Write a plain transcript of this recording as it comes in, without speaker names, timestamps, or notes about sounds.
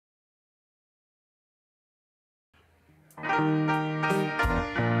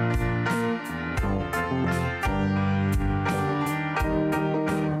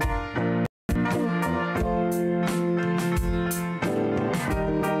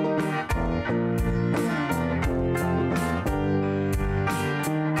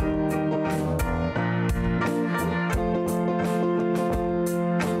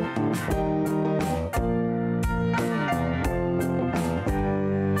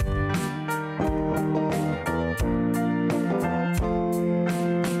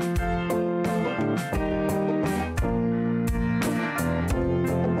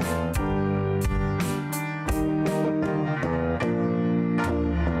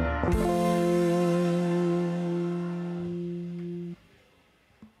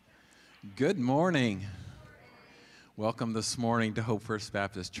Good morning. Welcome this morning to Hope First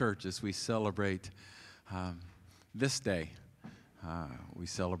Baptist Church as we celebrate this day. We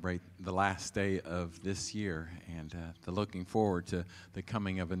celebrate the last day of this year and looking forward to the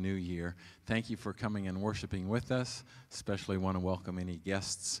coming of a new year. Thank you for coming and worshiping with us. Especially want to welcome any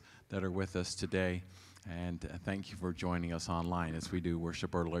guests that are with us today. And thank you for joining us online as we do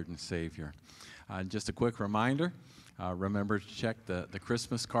worship our Lord and Savior. Just a quick reminder. Remember to check the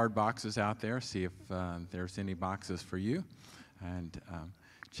Christmas card boxes out there, see if there's any boxes for you, and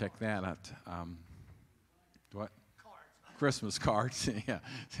check that out. What? Cards. Christmas cards, yeah.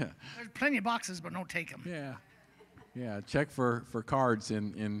 There's plenty of boxes, but don't take them. Yeah. Check for cards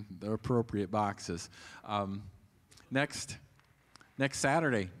in the appropriate boxes. Next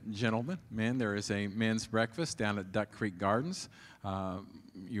Saturday, gentlemen, men, there is a men's breakfast down at Duck Creek Gardens.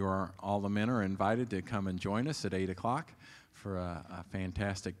 All the men are invited to come and join us at 8 o'clock for a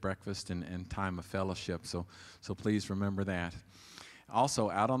fantastic breakfast and time of fellowship. So please remember that.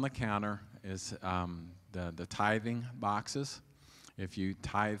 Also, out on the counter is the tithing boxes. If you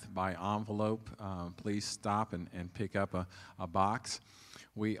tithe by envelope, please stop and pick up a box.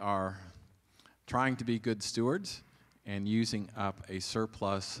 We are trying to be good stewards and using up a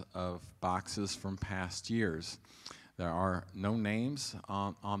surplus of boxes from past years. There are no names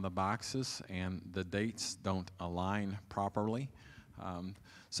on the boxes, and the dates don't align properly.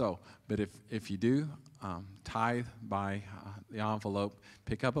 But if you do tithe by the envelope,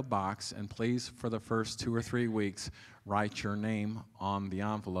 pick up a box, and please, for the first 2 or 3 weeks, write your name on the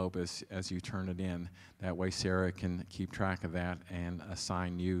envelope as you turn it in. That way Sarah can keep track of that and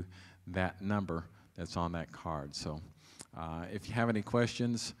assign you that number that's on that card. So if you have any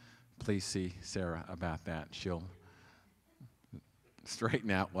questions, please see Sarah about that. She'll straighten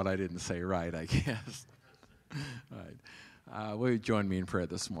out what I didn't say right, I guess. All right. Will you join me in prayer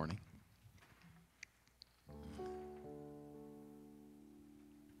this morning?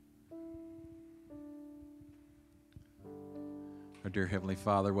 Our dear Heavenly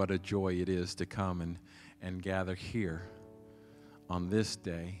Father, what a joy it is to come and gather here on this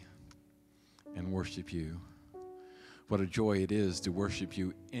day and worship you. What a joy it is to worship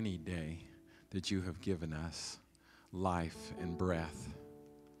you any day that you have given us life and breath.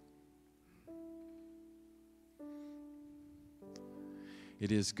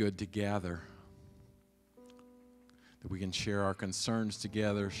 It is good to gather, that we can share our concerns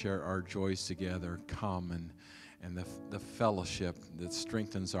together, share our joys together, come and the fellowship that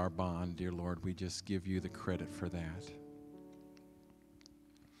strengthens our bond, dear Lord, we just give you the credit for that.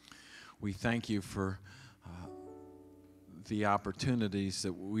 We thank you for the opportunities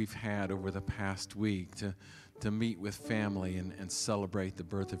that we've had over the past week to meet with family and celebrate the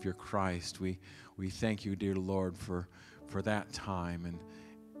birth of your Christ. We thank you, dear Lord, for that time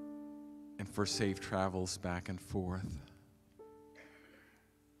and for safe travels back and forth.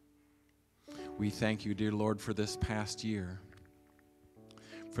 We thank you, dear Lord, for this past year,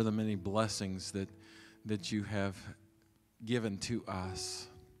 for the many blessings that you have given to us,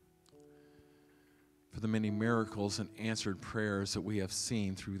 for the many miracles and answered prayers that we have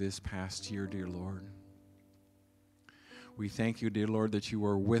seen through this past year, dear Lord. We thank you, dear Lord, that you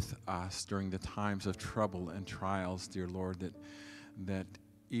were with us during the times of trouble and trials, dear Lord, that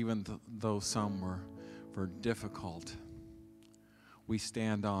even though some were difficult, we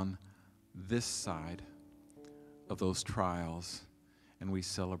stand on this side of those trials and we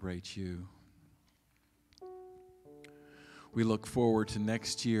celebrate you. We look forward to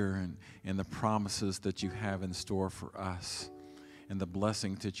next year and the promises that you have in store for us and the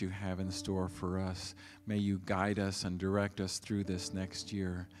blessings that you have in store for us. May you guide us and direct us through this next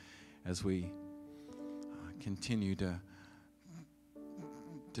year as we continue to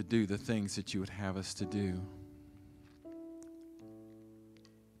do the things that you would have us to do.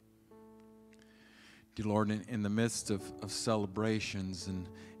 Dear Lord, in the midst of celebrations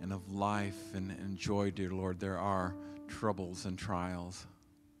and of life and joy, dear Lord, there are troubles and trials.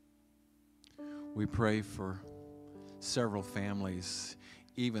 We pray for several families,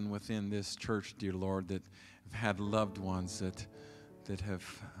 even within this church, dear Lord, that have had loved ones that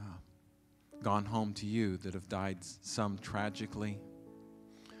have gone home to you, that have died, some tragically,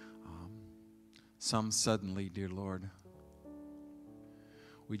 some suddenly, dear Lord.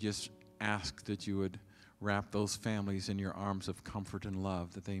 We just ask that you would wrap those families in your arms of comfort and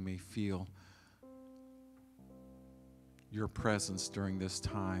love, that they may feel your presence during this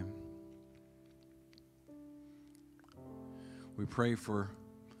time. We pray for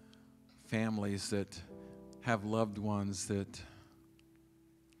families that have loved ones that,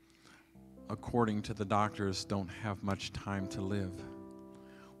 according to the doctors, don't have much time to live.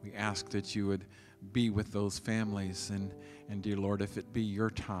 We ask that you would be with those families, and dear Lord, if it be your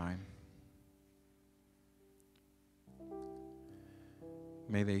time,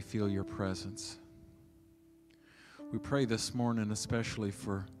 may they feel your presence. We pray this morning especially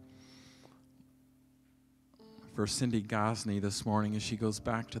for Cindy Gosney this morning as she goes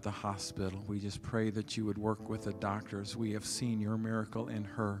back to the hospital. We just pray that you would work with the doctors. We have seen your miracle in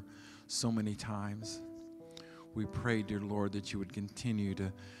her so many times. We pray, dear Lord, that you would continue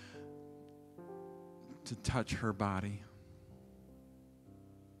to touch her body,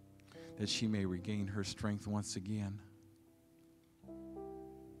 that she may regain her strength once again.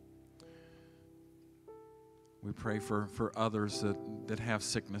 We pray for others that have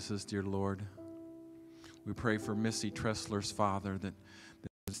sicknesses, dear Lord. We pray for Missy Tressler's father that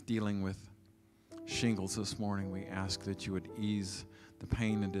is dealing with shingles this morning. We ask that you would ease the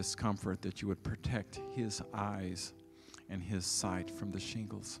pain and discomfort, that you would protect his eyes and his sight from the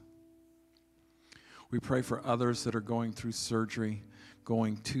shingles. We pray for others that are going through surgery,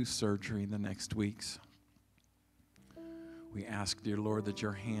 going to surgery in the next weeks. We ask, dear Lord, that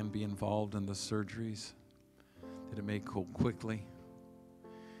your hand be involved in the surgeries, that it may go quickly,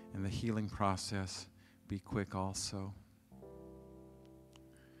 and the healing process be quick also.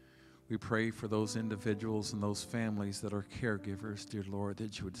 We pray for those individuals and those families that are caregivers, dear Lord,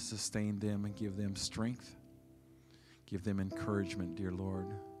 that you would sustain them and give them strength, give them encouragement, dear Lord.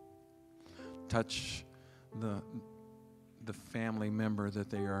 Touch the family member that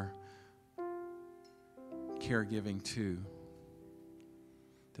they are caregiving to,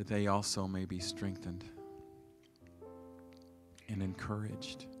 that they also may be strengthened and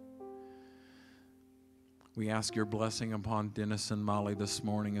encouraged. We ask your blessing upon Dennis and Molly this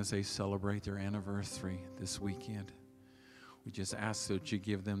morning as they celebrate their anniversary this weekend. We just ask that you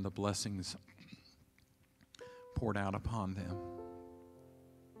give them the blessings poured out upon them.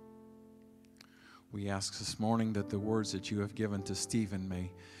 We ask this morning that the words that you have given to Stephen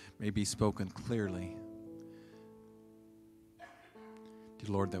may be spoken clearly.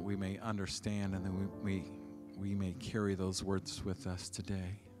 Dear Lord, that we may understand and that we may carry those words with us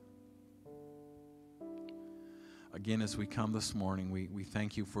today. Again, as we come this morning, we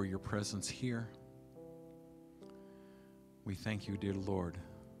thank you for your presence here. We thank you, dear Lord,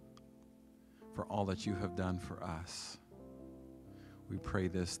 for all that you have done for us. We pray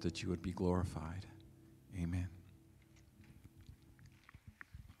this, that you would be glorified. Amen.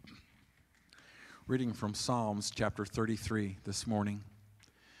 Reading from Psalms chapter 33 this morning.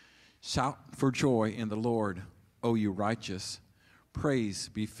 Shout for joy in the Lord, O you righteous. Praise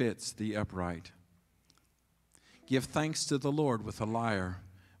befits the upright. Give thanks to the Lord with a lyre.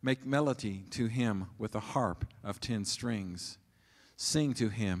 Make melody to him with a harp of 10 strings. Sing to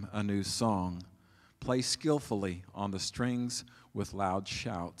him a new song. Play skillfully on the strings with loud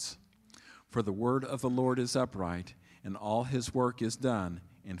shouts. For the word of the Lord is upright, and all his work is done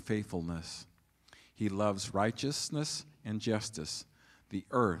in faithfulness. He loves righteousness and justice. The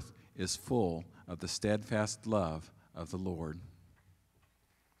earth is full of the steadfast love of the Lord.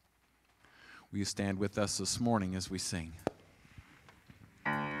 Will you stand with us this morning as we sing?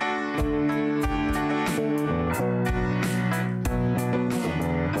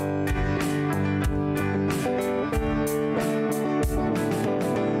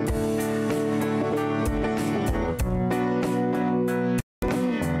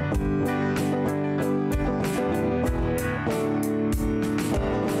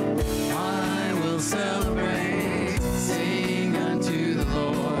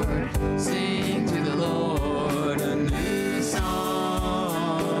 Sing to the Lord a new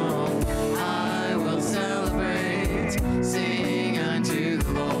song.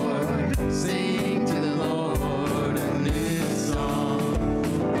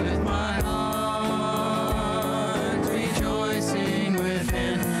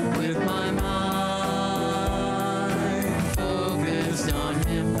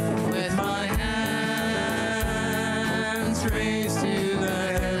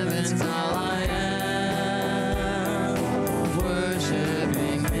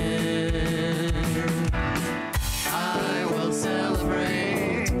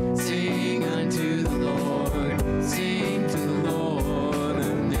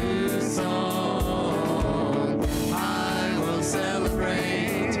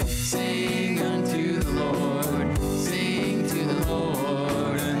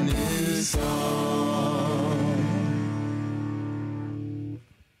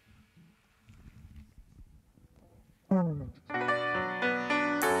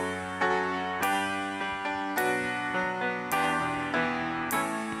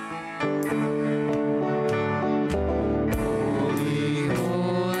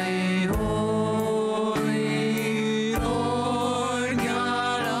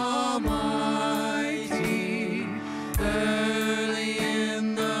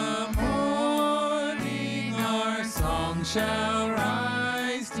 shall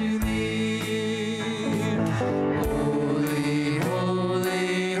rise to thee. Holy,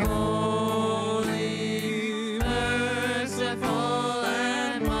 holy, holy, merciful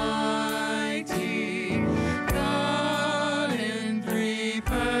and mighty, God in three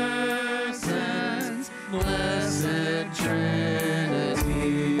persons, blessed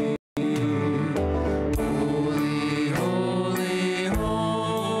Trinity. Holy, holy,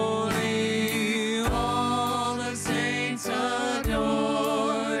 holy, all the saints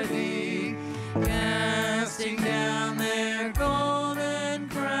adore thee, casting down their golden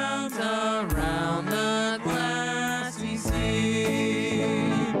crowns around the glassy sea.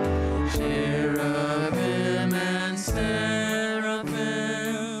 Cherubim and seraphim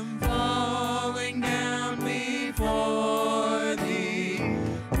falling down before thee,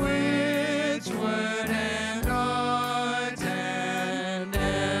 which word and art and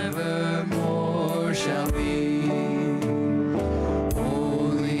evermore shall be.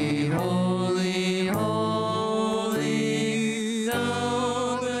 Holy, holy, holy,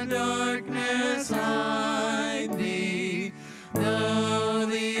 though the darkness hide thee, though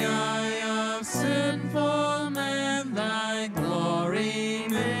the eye of sinful man thy glory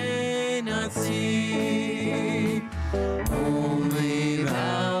may not see. Only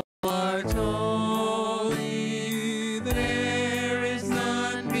thou art holy, there is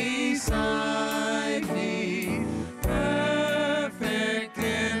none beside thee, perfect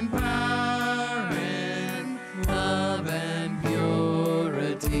in power and love and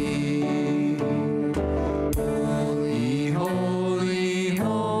purity. Holy, holy,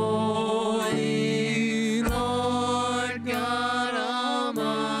 holy, Lord God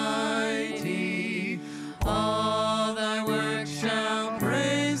Almighty, all thy works shall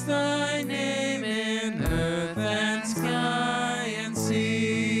praise thy name in earth and sky and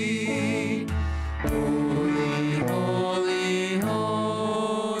sea. Holy, holy,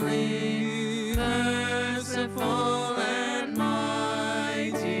 holy, merciful and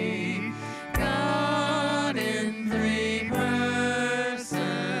mighty, God in three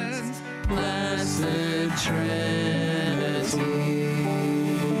persons, blessed Trinity.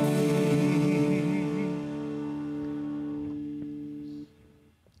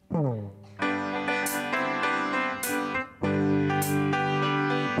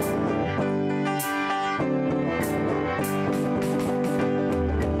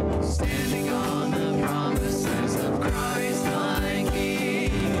 Standing on the promises of Christ my King,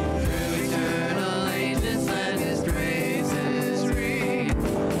 through eternal ages let his praises ring.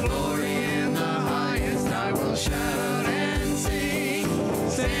 Glory in the highest I will shout and sing,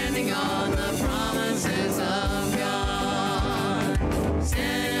 standing on the promises of God.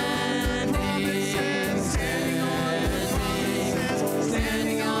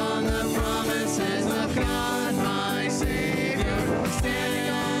 Standing on the promises of God, my Savior.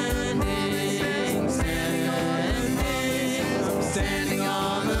 Standing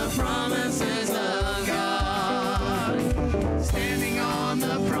on the promises of God. Standing on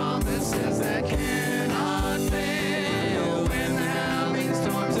the promises that cannot fail. When the howling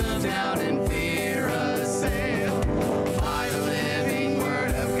storms of doubt and fear assail, by the living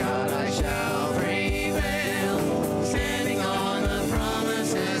word of God I shall prevail. Standing on the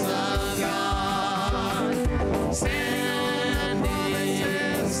promises of God. Standing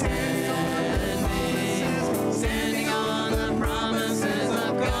on the promises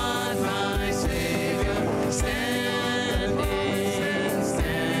of God, my Savior.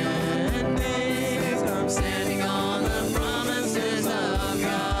 Standing on the promises of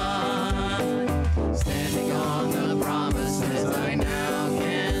God. Standing on the promises I now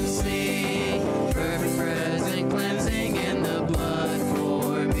can see. Perfect present cleansing in the blood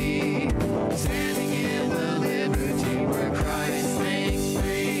for me. Standing in the liberty where Christ makes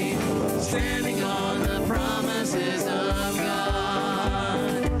free. Standing on the promises of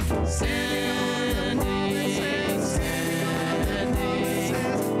God.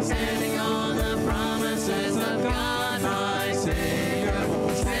 Standing on the promises of God, my Savior.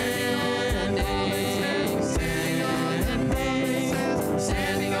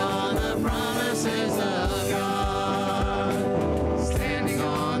 Standing on the promises of God. Standing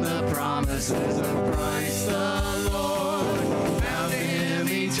on the promises of Christ the Lord. Bound to him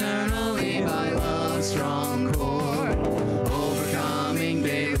eternally by love's strong cord. Overcoming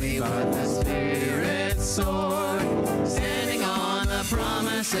daily by the Spirit's sword. Standing on the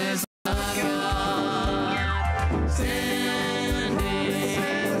promises of God.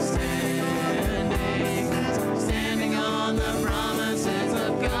 Standing on the promises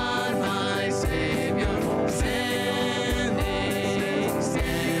of God, my Savior.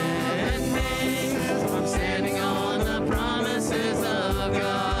 Standing on the promises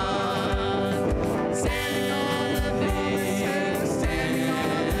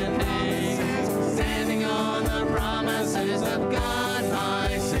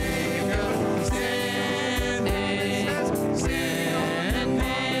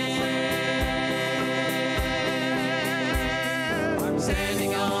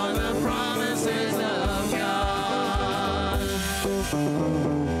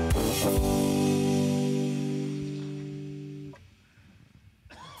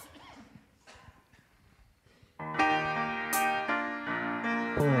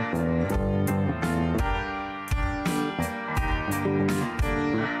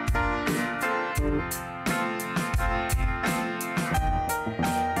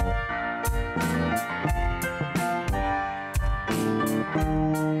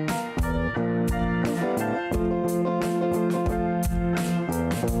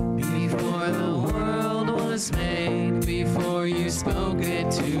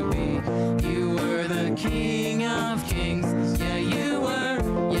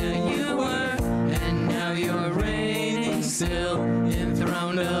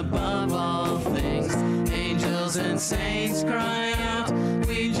Saints cry out,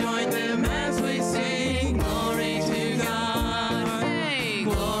 we join them as we sing, glory to God, hey,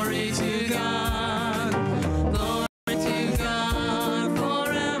 glory to God, glory to God,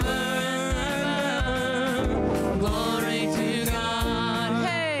 forever and ever, glory to God,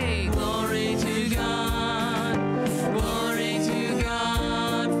 hey, glory to God, glory to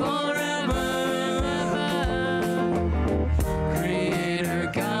God, forever and ever,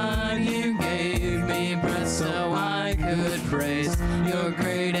 Creator God, you gave me breath so I could praise your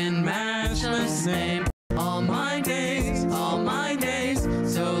great and matchless name all my days,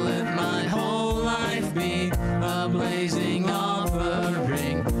 so let my whole life be a blazing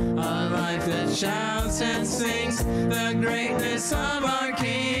offering, a life that shouts and sings the greatness of our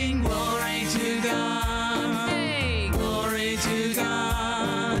King. Glory to God, hey, glory to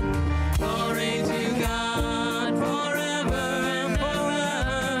God, glory to God, forever and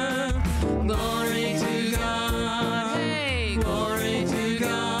ever, glory to God, hey, glory to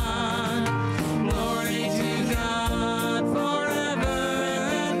God, glory to God, forever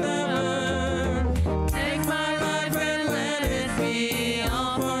and ever. Take my life and let it be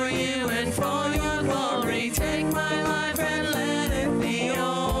all for you and for your glory. Take my life and let it be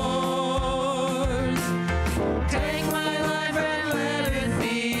yours. Take my life and let it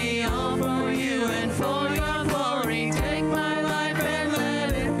be all for you and for your glory. Take my life and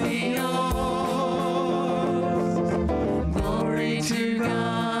let it be yours. Glory to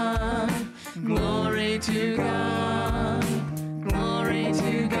God, glory to God, glory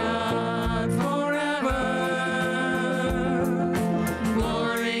to God forever.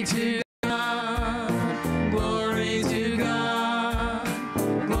 Glory to God, glory to God,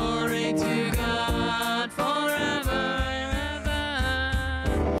 glory to God forever and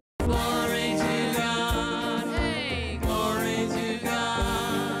ever. Glory to God, hey, glory to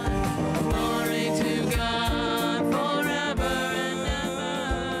God, glory to God forever and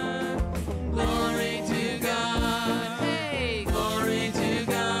ever. Glory to God, hey, glory to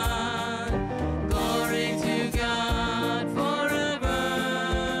God, glory to God forever.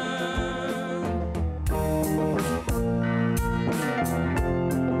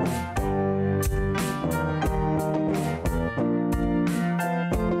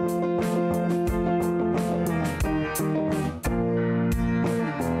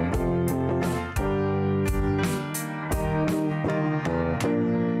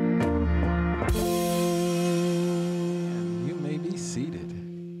 You may be seated.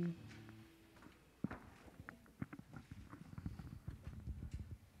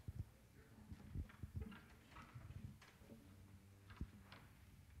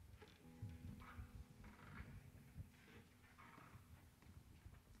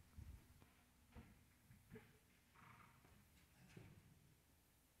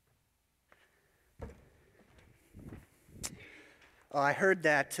 I heard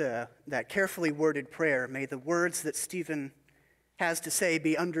that carefully worded prayer. May the words that Stephen has to say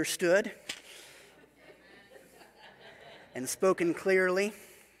be understood and spoken clearly.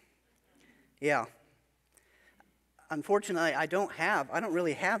 Yeah. Unfortunately, I don't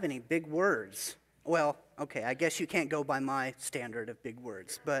really have any big words. Well, okay, I guess you can't go by my standard of big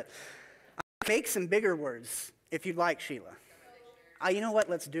words, but I'll make some bigger words if you'd like, Sheila. You know what?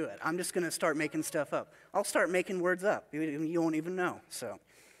 Let's do it. I'm just going to start making stuff up. I'll start making words up. You won't even know. So,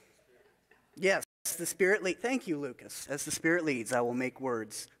 yes, the Spirit leads. Thank you, Lucas. As the Spirit leads, I will make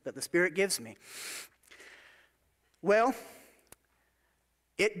words that the Spirit gives me. Well,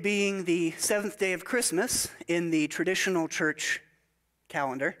 it being the seventh day of Christmas in the traditional church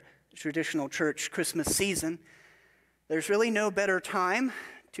calendar, the traditional church Christmas season, there's really no better time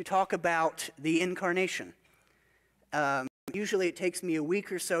to talk about the Incarnation. Usually it takes me a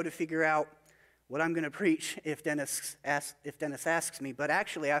week or so to figure out what I'm going to preach if Dennis asks me, but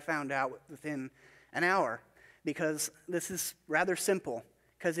actually I found out within an hour, because this is rather simple,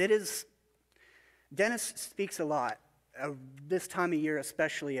 because Dennis speaks a lot this time of year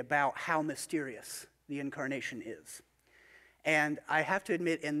especially, about how mysterious the incarnation is. And I have to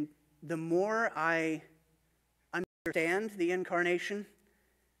admit, the more I understand the incarnation,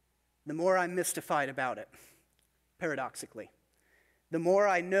 the more I'm mystified about it, paradoxically. The more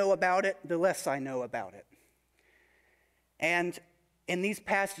I know about it, the less I know about it. And in these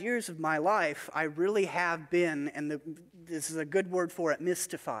past years of my life, I really have been, and this is a good word for it,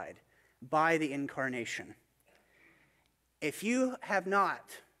 mystified by the incarnation. If you have not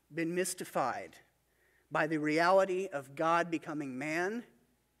been mystified by the reality of God becoming man,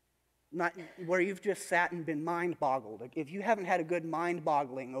 not where you've just sat and been mind-boggled, if you haven't had a good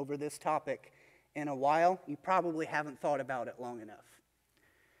mind-boggling over this topic in a while, you probably haven't thought about it long enough.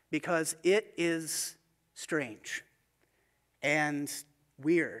 Because it is strange and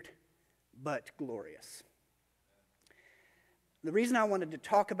weird, but glorious. The reason I wanted to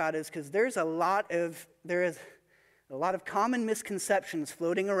talk about it is because there is a lot of common misconceptions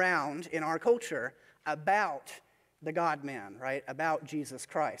floating around in our culture about the God-man, right? About Jesus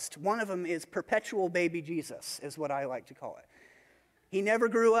Christ. One of them is perpetual baby Jesus, is what I like to call it. He never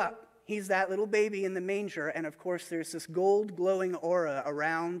grew up. He's that little baby in the manger, and of course there's this gold glowing aura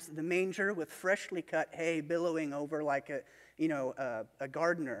around the manger with freshly cut hay billowing over like a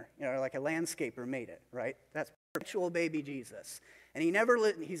gardener, like a landscaper made it, right? That's perpetual baby Jesus. And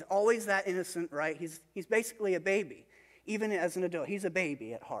he's always that innocent, right? He's basically a baby. Even as an adult, he's a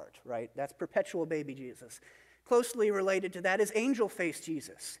baby at heart, right? That's perpetual baby Jesus. Closely related to that is angel-faced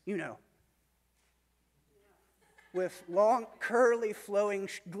Jesus, with long, curly, flowing,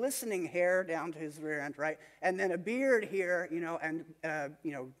 glistening hair down to his rear end, right? And then a beard here, and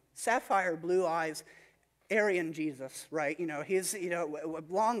sapphire blue eyes, Aryan Jesus, right? His,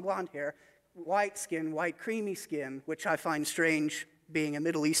 long blonde hair, white skin, white creamy skin, which I find strange being a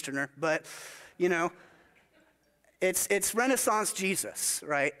Middle Easterner, but, it's Renaissance Jesus,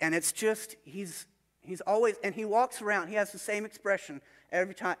 right? And it's just, he's always, and he walks around, he has the same expression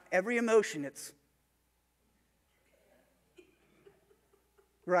every time, every emotion, it's,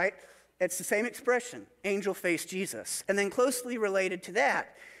 right? It's the same expression, angel-faced Jesus. And then closely related to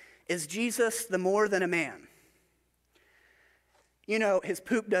that is Jesus the more than a man. His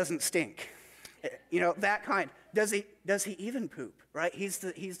poop doesn't stink. That kind. Does he even poop, right? He's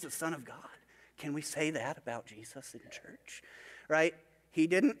the Son of God. Can we say that about Jesus in church, right? He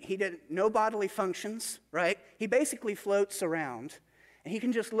didn't, no bodily functions, right? He basically floats around, and he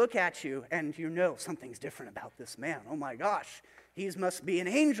can just look at you, and something's different about this man. Oh my gosh, he must be an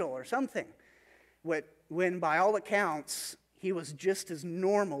angel or something. When by all accounts, he was just as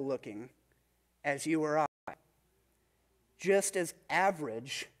normal looking as you or I. Just as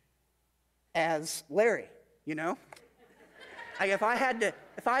average as Larry, Like if I had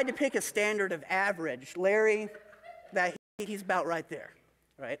to pick a standard of average, Larry, he's about right there,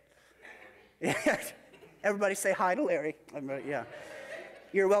 right? Everybody say hi to Larry. Yeah.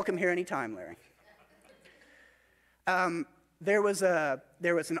 You're welcome here anytime, Larry. There was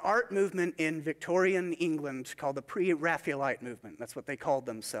an art movement in Victorian England called the Pre-Raphaelite movement. That's what they called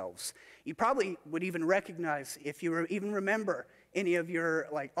themselves. You probably would even recognize, if you even remember any of your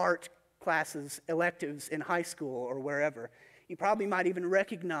art classes, electives in high school or wherever, you probably might even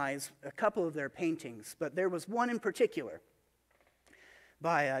recognize a couple of their paintings. But there was one in particular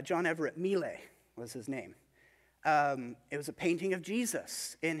by John Everett Millais was his name. It was a painting of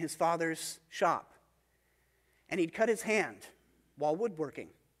Jesus in his father's shop. And he'd cut his hand while woodworking,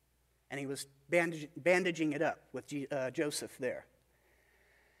 and he was bandaging it up with Joseph there.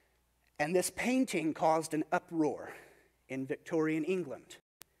 And this painting caused an uproar in Victorian England.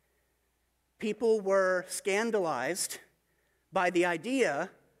 People were scandalized by the idea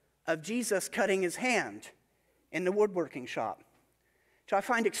of Jesus cutting his hand in the woodworking shop, which I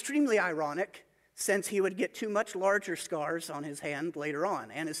find extremely ironic, since he would get two much larger scars on his hand later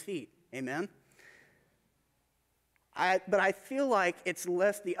on, and his feet. Amen? But I feel like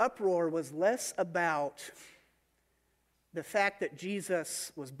the uproar was less about the fact that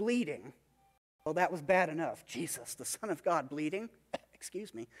Jesus was bleeding. Well, that was bad enough. Jesus, the Son of God, bleeding?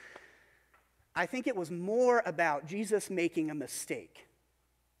 Excuse me. I think it was more about Jesus making a mistake,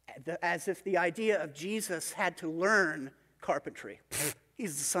 as if the idea of Jesus had to learn carpentry.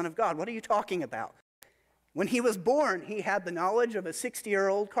 He's the Son of God. What are you talking about? When he was born, he had the knowledge of a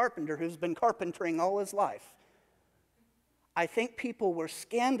 60-year-old carpenter who's been carpentering all his life. I think people were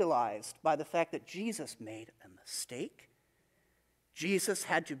scandalized by the fact that Jesus made a mistake. Jesus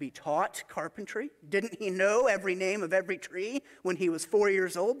had to be taught carpentry. Didn't he know every name of every tree when he was 4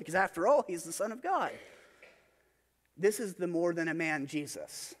 years old? Because after all, he's the Son of God. This is the more than a man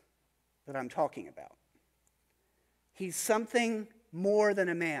Jesus that I'm talking about. He's something more than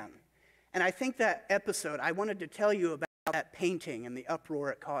a man. And I think that episode, I wanted to tell you about that painting and the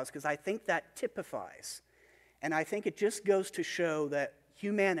uproar it caused, because I think that typifies. And I think it just goes to show that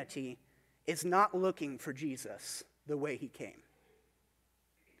humanity is not looking for Jesus the way he came.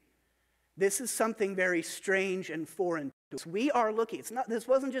 This is something very strange and foreign to us. We are looking, this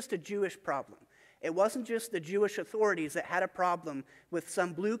wasn't just a Jewish problem. It wasn't just the Jewish authorities that had a problem with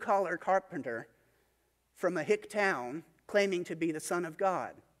some blue-collar carpenter from a hick town claiming to be the Son of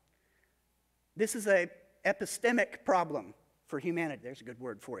God. This is an epistemic problem for humanity. There's a good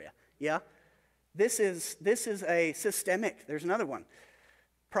word for you. Yeah? This is a systemic, there's another one,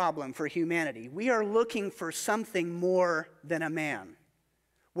 problem for humanity. We are looking for something more than a man.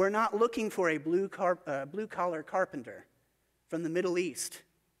 We're not looking for a blue-collar carpenter from the Middle East,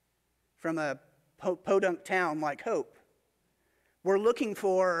 from a podunk town like Hope. We're looking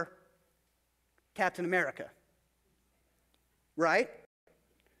for Captain America, right?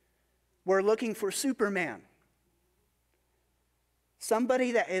 We're looking for Superman.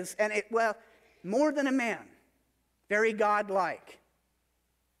 Somebody that is, more than a man, very godlike.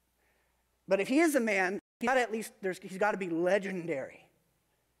 But if he is a man, he's got to be legendary.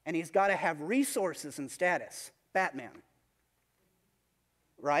 And he's got to have resources and status. Batman.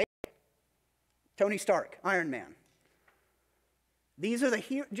 Right? Tony Stark, Iron Man. These are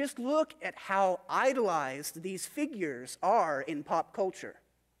just look at how idolized these figures are in pop culture.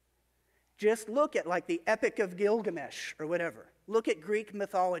 Just look at like the Epic of Gilgamesh or whatever. Look at Greek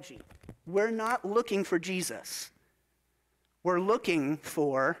mythology. We're not looking for Jesus. We're looking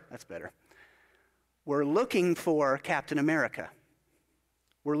for, that's better. We're looking for Captain America.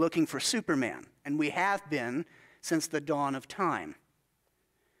 We're looking for Superman, and we have been since the dawn of time.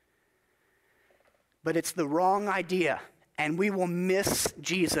 But it's the wrong idea, and we will miss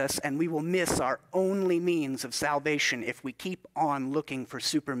Jesus, and we will miss our only means of salvation if we keep on looking for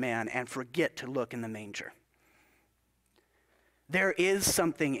Superman and forget to look in the manger. There is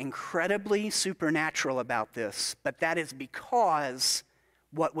something incredibly supernatural about this, but that is because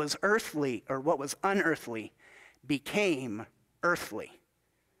what was earthly, or what was unearthly, became earthly.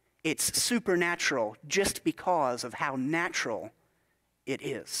 It's supernatural just because of how natural it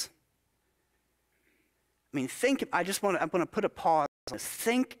is. I mean, I'm going to put a pause on this.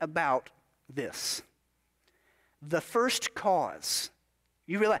 Think about this. The first cause.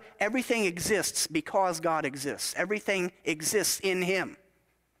 You realize everything exists because God exists. Everything exists in him.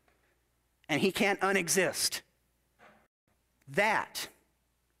 And he can't unexist. That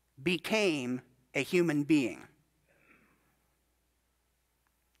became a human being.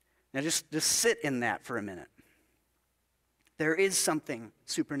 Now just sit in that for a minute. There is something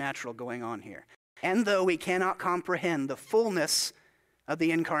supernatural going on here. And though we cannot comprehend the fullness of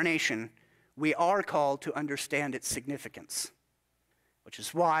the incarnation, we are called to understand its significance, which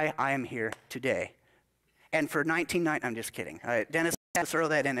is why I am here today. And for 1990, I'm just kidding. Dennis had to throw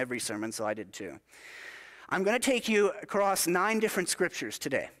that in every sermon, so I did too. I'm going to take you across 9 different scriptures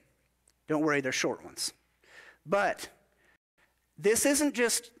today. Don't worry, they're short ones. But this is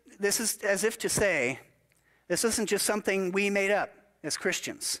as if to say, this isn't just something we made up as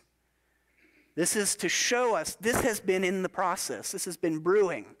Christians. This is to show us this has been in the process. This has been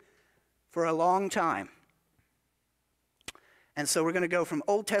brewing for a long time. And so we're going to go from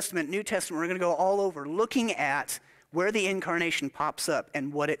Old Testament, New Testament, we're going to go all over looking at where the incarnation pops up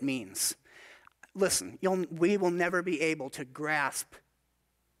and what it means. Listen, we will never be able to grasp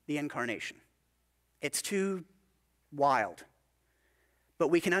the incarnation. It's too wild. But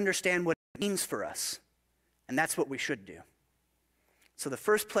we can understand what it means for us, and that's what we should do. So the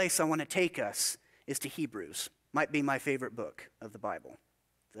first place I want to take us is to Hebrews. Might be my favorite book of the Bible.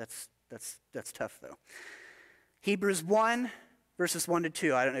 That's tough, though. Hebrews 1, verses 1 to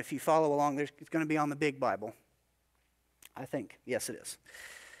 2. I don't know if you follow along. It's going to be on the big Bible. I think. Yes, it is.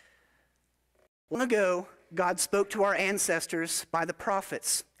 Long ago, God spoke to our ancestors by the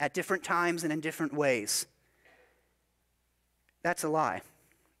prophets at different times and in different ways. That's a lie.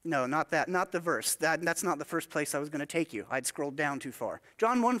 No, not that. Not the verse. That's not the first place I was going to take you. I'd scrolled down too far.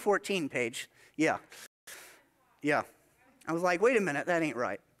 John 1:14 page. Yeah. I was like, wait a minute, that ain't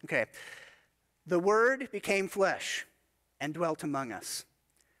right. Okay. The Word became flesh and dwelt among us.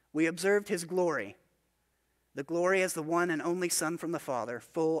 We observed his glory. The glory as the one and only Son from the Father,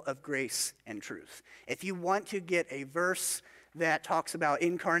 full of grace and truth. If you want to get a verse that talks about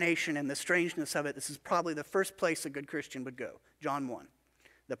incarnation and the strangeness of it, this is probably the first place a good Christian would go. John 1,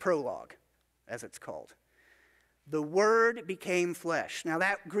 the prologue, as it's called. The Word became flesh. Now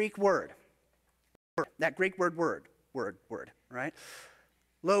that Greek word, right?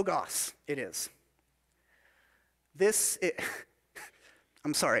 Logos, it is.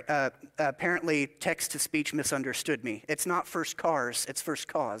 I'm sorry, apparently text-to-speech misunderstood me. It's not first cars, it's first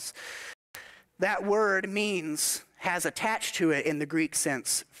cause. That word has attached to it in the Greek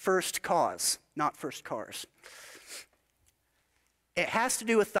sense, first cause, not first cars. It has to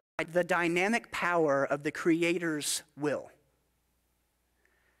do with the dynamic power of the Creator's will.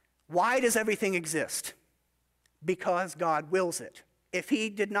 Why does everything exist? Because God wills it. If he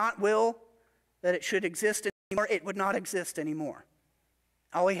did not will that it should exist anymore, it would not exist anymore.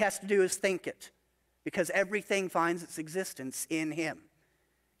 All he has to do is think it, because everything finds its existence in him.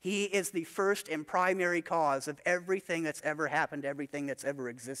 He is the first and primary cause of everything that's ever happened, everything that's ever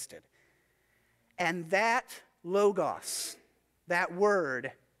existed. And that logos, that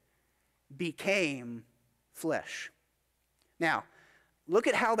word, became flesh. Now, look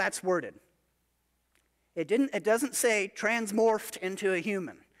at how that's worded. It doesn't say transmorphed into a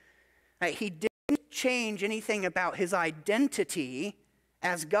human. Right? He didn't change anything about his identity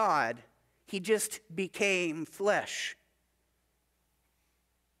as God. He just became flesh.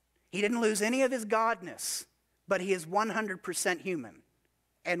 He didn't lose any of his godness, but he is 100% human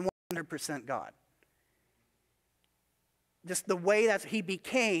and 100% God. Just the way that he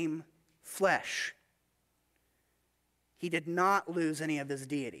became flesh. He did not lose any of his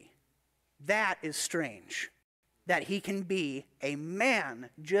deity. That is strange, that he can be a man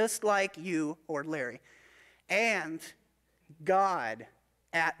just like you or Larry and God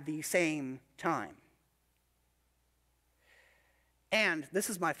at the same time. And this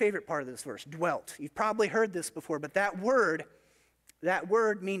is my favorite part of this verse, dwelt. You've probably heard this before, but that word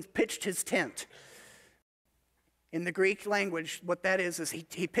means pitched his tent. In the Greek language, what that is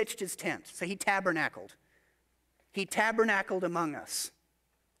he pitched his tent. So he tabernacled. He tabernacled among us.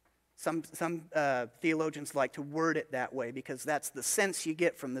 Some theologians like to word it that way because that's the sense you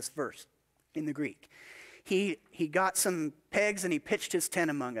get from this verse in the Greek. He got some pegs and he pitched his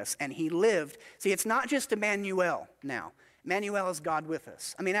tent among us and he lived. See, it's not just Emmanuel now. Emmanuel is God with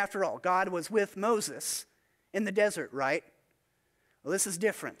us. I mean, after all, God was with Moses in the desert, right? Well, this is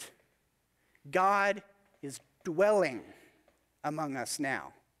different. God is dwelling among us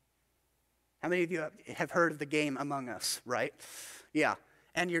now. How many of you have heard of the game Among Us, right? Yeah.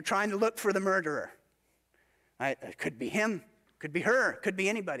 And you're trying to look for the murderer. Right? It could be him, could be her, could be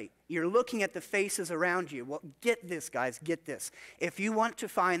anybody. You're looking at the faces around you. Well, get this, guys, get this. If you want to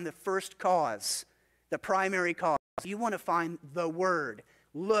find the first cause, the primary cause, you want to find the Word,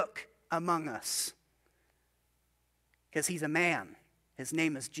 look among us. Because he's a man. His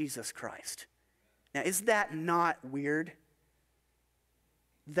name is Jesus Christ. Now, is that not weird?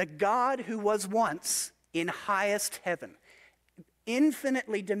 The God who was once in highest heaven,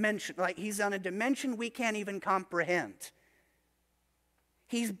 infinitely dimension, like he's on a dimension we can't even comprehend.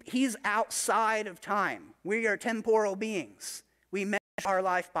 He's outside of time. We are temporal beings. We measure our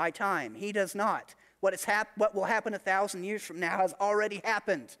life by time. He does not. What will happen 1,000 years from now has already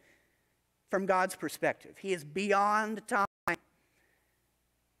happened from God's perspective. He is beyond time.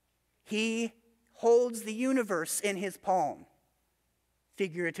 He holds the universe in his palm,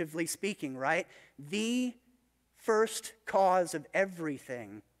 figuratively speaking, right? The first cause of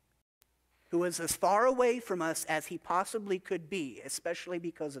everything, who is as far away from us as he possibly could be, especially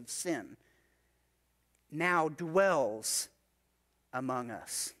because of sin, now dwells among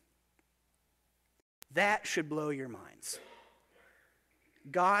us. That should blow your minds.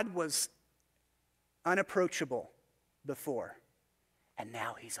 God was unapproachable before, and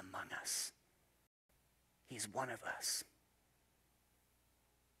now he's among us. He's one of us.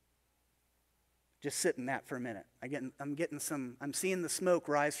 Just sit in that for a minute. I'm seeing the smoke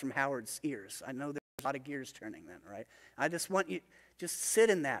rise from Howard's ears. I know there's a lot of gears turning then, right? I just want you, just sit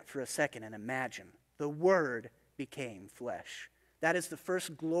in that for a second and imagine. The Word became flesh. That is the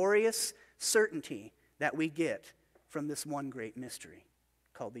first glorious certainty that we get from this one great mystery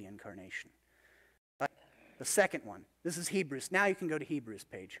called the Incarnation. The second one, this is Hebrews. Now you can go to Hebrews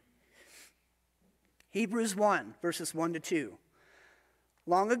page. Hebrews 1, verses 1 to 2.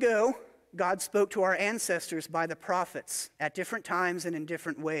 Long ago, God spoke to our ancestors by the prophets at different times and in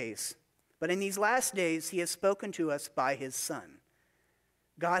different ways. But in these last days, he has spoken to us by his Son.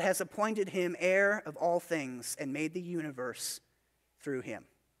 God has appointed him heir of all things and made the universe through him.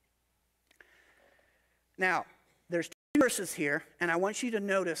 Now, there's two verses here, and I want you to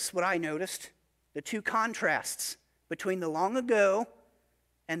notice what I noticed, the two contrasts between the long ago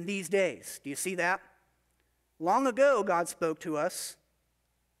and these days. Do you see that? Long ago, God spoke to us.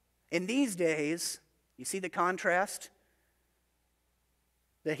 In these days, you see the contrast?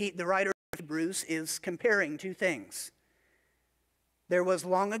 The writer of Hebrews is comparing two things. There was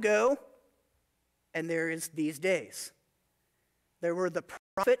long ago, and there is these days. There were the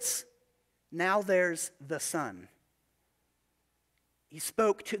prophets, now there's the Son. He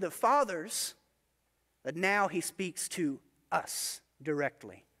spoke to the fathers, but now he speaks to us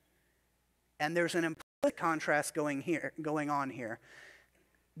directly. And there's an important contrast going on here.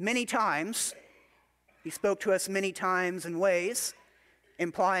 Many times, he spoke to us many times in ways,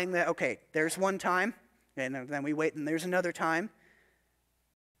 implying that, okay, there's one time, and then we wait, and there's another time,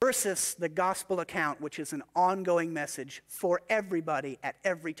 versus the gospel account, which is an ongoing message for everybody at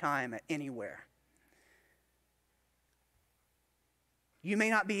every time, at anywhere. You may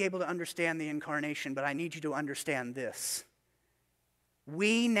not be able to understand the incarnation, but I need you to understand this.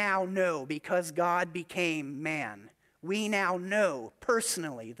 We now know, because God became man, we now know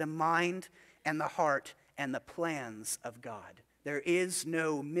personally the mind and the heart and the plans of God. There is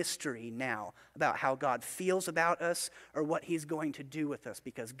no mystery now about how God feels about us or what he's going to do with us,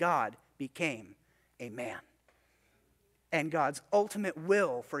 because God became a man. And God's ultimate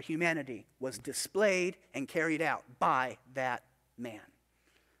will for humanity was displayed and carried out by that man.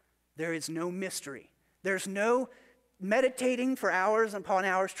 There is no mystery. There's no meditating for hours upon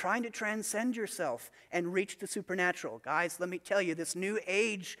hours, trying to transcend yourself and reach the supernatural. Guys, let me tell you, this new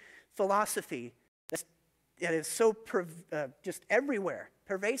age philosophy that is so just everywhere,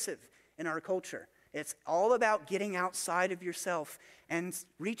 pervasive in our culture. It's all about getting outside of yourself and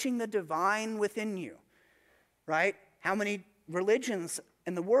reaching the divine within you, right? How many religions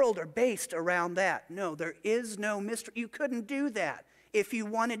in the world are based around that? No, there is no mystery. You couldn't do that if you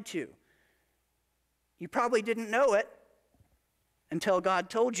wanted to. You probably didn't know it until God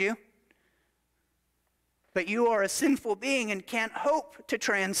told you. But you are a sinful being and can't hope to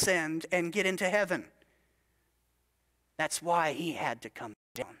transcend and get into heaven. That's why he had to come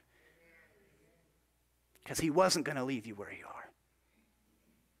down. Because he wasn't going to leave you where you are.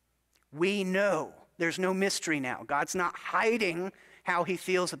 We know there's no mystery now. God's not hiding how he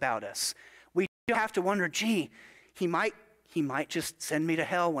feels about us. We don't have to wonder, gee, he might just send me to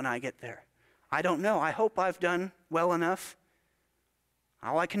hell when I get there. I don't know. I hope I've done well enough.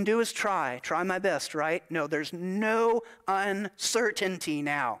 All I can do is try my best, right? No, there's no uncertainty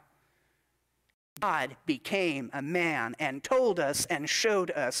now. God became a man and told us and showed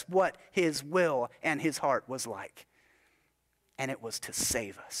us what his will and his heart was like. And it was to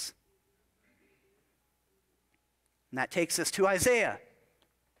save us. And that takes us to Isaiah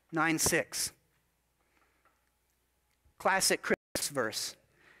 9:6. Classic Christmas verse.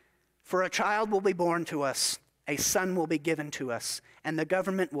 For a child will be born to us, a son will be given to us, and the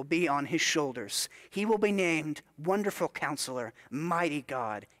government will be on his shoulders. He will be named Wonderful Counselor, Mighty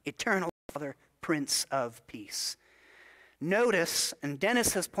God, Eternal Father, Prince of Peace. Notice, and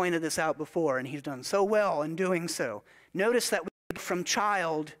Dennis has pointed this out before, and he's done so well in doing so. Notice that we go from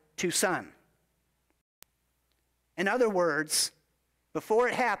child to son. In other words, before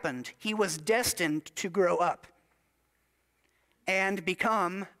it happened, he was destined to grow up and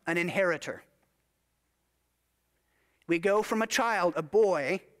become an inheritor. We go from a child, a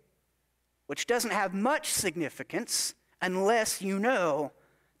boy, which doesn't have much significance unless you know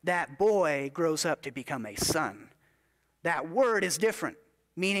that boy grows up to become a son. That word is different,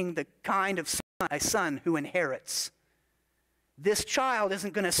 meaning the kind of son, a son who inherits. This child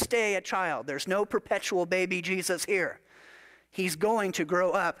isn't going to stay a child. There's no perpetual baby Jesus here. He's going to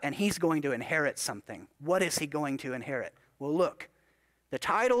grow up and he's going to inherit something. What is he going to inherit? Well, look, the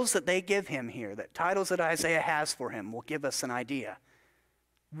titles that they give him here, the titles that Isaiah has for him, will give us an idea.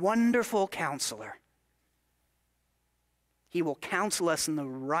 Wonderful Counselor. He will counsel us in the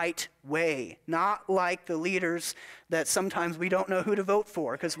right way, not like the leaders that sometimes we don't know who to vote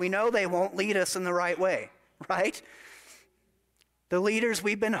for because we know they won't lead us in the right way, right? The leaders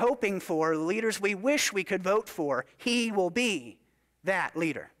we've been hoping for, the leaders we wish we could vote for, he will be that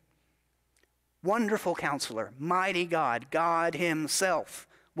leader. Wonderful Counselor, Mighty God, God himself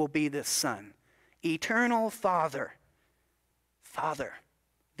will be this Son. Eternal Father. Father.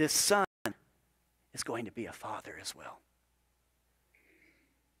 This Son is going to be a father as well.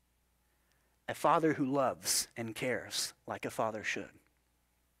 A father who loves and cares like a father should.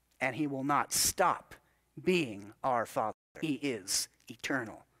 And he will not stop being our Father. He is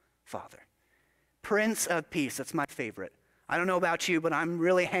eternal Father. Prince of Peace, that's my favorite. I don't know about you, but I'm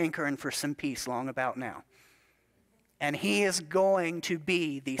really hankering for some peace long about now. And he is going to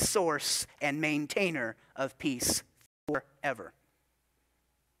be the source and maintainer of peace forever.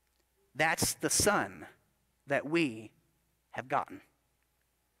 That's the Son that we have gotten.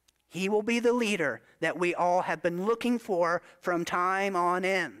 He will be the leader that we all have been looking for from time on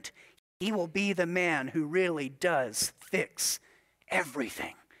end. He will be the man who really does fix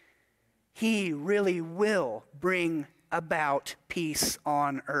everything. He really will bring about peace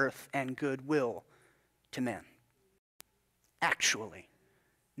on earth and goodwill to men. Actually.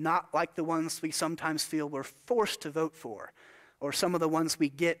 Not like the ones we sometimes feel we're forced to vote for, or some of the ones we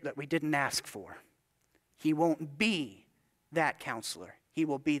get that we didn't ask for. He won't be that counselor. He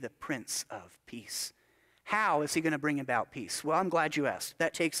will be the Prince of Peace. How is he going to bring about peace? Well, I'm glad you asked.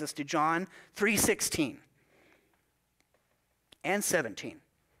 That takes us to John 3:16 and 17,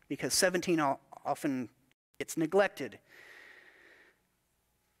 because 17 often gets neglected.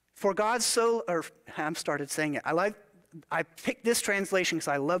 For God so, or I started saying it. I picked this translation because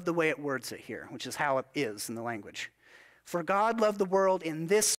I love the way it words it here, which is how it is in the language. For God loved the world in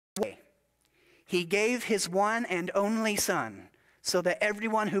this way. He gave his one and only Son, so that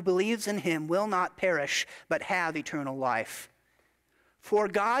everyone who believes in him will not perish, but have eternal life. For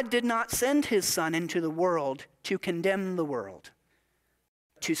God did not send his Son into the world to condemn the world,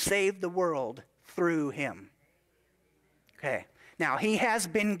 to save the world through him. Okay, now he has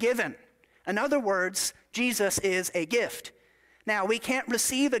been given. In other words, Jesus is a gift. Now, we can't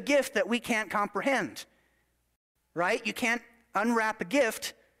receive a gift that we can't comprehend, right? You can't unwrap a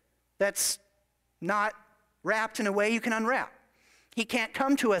gift that's not wrapped in a way you can unwrap. He can't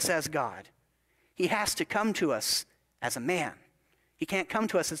come to us as God. He has to come to us as a man. He can't come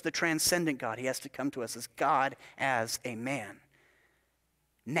to us as the transcendent God. He has to come to us as God, as a man.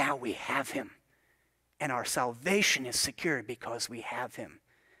 Now we have him, and our salvation is secured because we have him.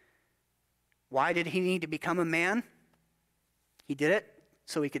 Why did he need to become a man? He did it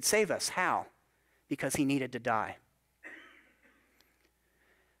so he could save us. How? Because he needed to die.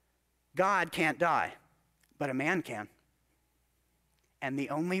 God can't die, but a man can. And the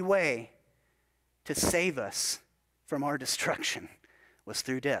only way to save us from our destruction was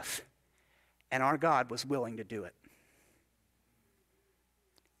through death. And our God was willing to do it.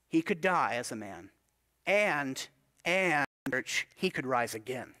 He could die as a man. And church, he could rise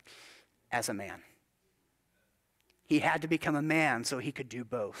again as a man. He had to become a man so he could do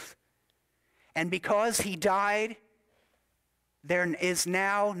both. And because he died, there is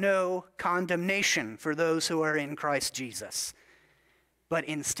now no condemnation for those who are in Christ Jesus, but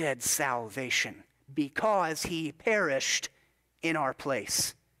instead salvation, because he perished in our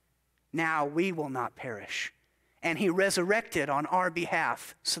place. Now we will not perish. And he resurrected on our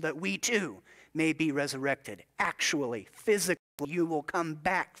behalf so that we too may be resurrected. Actually, physically, you will come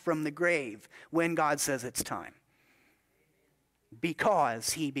back from the grave when God says it's time.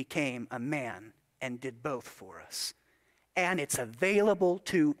 Because he became a man and did both for us. And it's available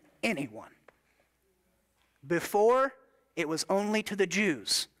to anyone. Before, it was only to the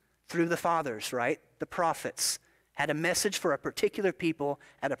Jews through the fathers, right? The prophets had a message for a particular people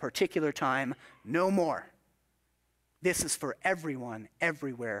at a particular time, no more. This is for everyone,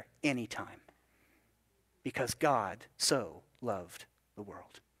 everywhere, anytime. Because God so loved the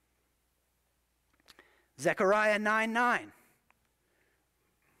world. Zechariah 9:9.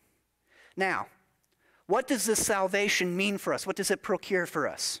 Now, what does this salvation mean for us? What does it procure for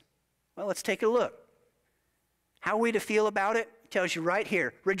us? Well, let's take a look. How are we to feel about it? It tells you right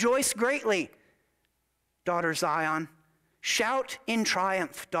here. Rejoice greatly, daughter Zion. Shout in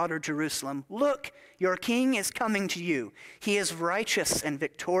triumph, daughter Jerusalem. Look, your king is coming to you. He is righteous and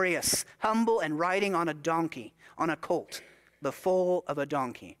victorious, humble and riding on a donkey, on a colt, the foal of a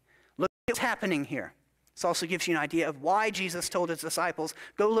donkey. Look what's happening here. This also gives you an idea of why Jesus told his disciples,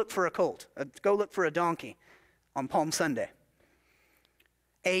 go look for a colt, go look for a donkey on Palm Sunday.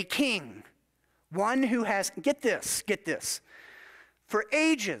 A king, one who has, get this. For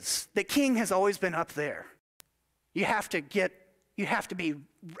ages, the king has always been up there. You have to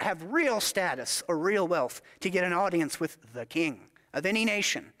have real status or real wealth to get an audience with the king of any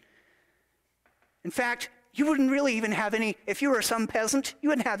nation. In fact, you wouldn't really even have any, if you were some peasant, you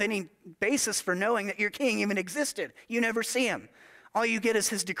wouldn't have any basis for knowing that your king even existed. You never see him. All you get is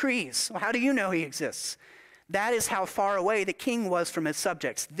his decrees. Well, how do you know he exists? That is how far away the king was from his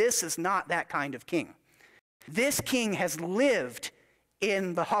subjects. This is not that kind of king. This king has lived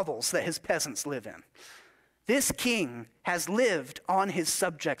in the hovels that his peasants live in. This king has lived on his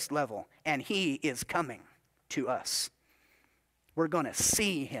subjects' level, and he is coming to us. We're going to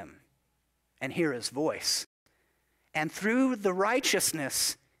see him and hear his voice. And through the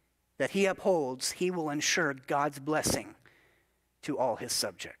righteousness that he upholds, he will ensure God's blessing to all his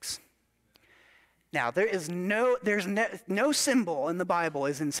subjects. Now, there's no symbol in the Bible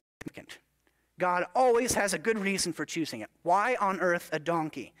is insignificant. God always has a good reason for choosing it. Why on earth a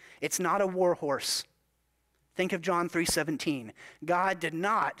donkey? It's not a war horse. Think of John 3:17. God did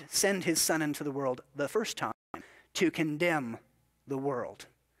not send his son into the world the first time to condemn the world.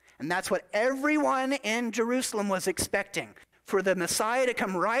 And that's what everyone in Jerusalem was expecting, for the Messiah to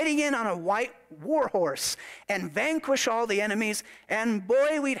come riding in on a white war horse and vanquish all the enemies. And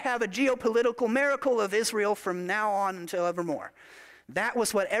boy, we'd have a geopolitical miracle of Israel from now on until evermore. That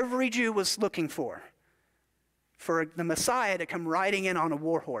was what every Jew was looking for the Messiah to come riding in on a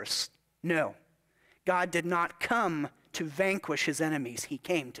war horse. No, God did not come to vanquish his enemies. He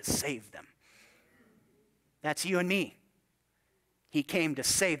came to save them. That's you and me. He came to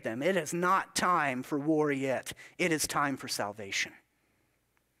save them. It is not time for war yet. It is time for salvation.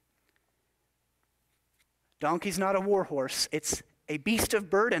 Donkey's not a war horse. It's a beast of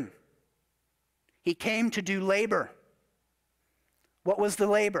burden. He came to do labor. What was the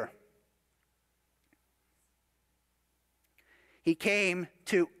labor? He came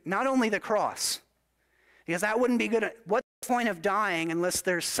to not only the cross, because that wouldn't be good. What's the point of dying unless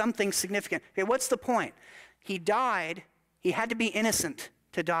there's something significant? Okay, what's the point? He died. He had to be innocent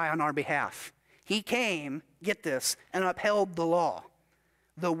to die on our behalf. He came, get this, and upheld the law,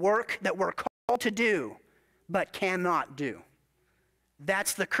 the work that we're called to do but cannot do.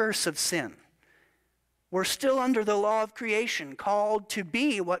 That's the curse of sin. We're still under the law of creation, called to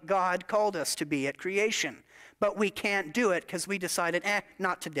be what God called us to be at creation, but we can't do it because we decided,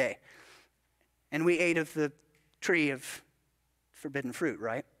 not today. And we ate of the tree of forbidden fruit,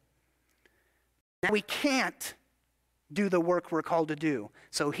 right? Now we can't do the work we're called to do.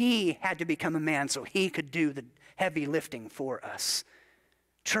 So he had to become a man so he could do the heavy lifting for us.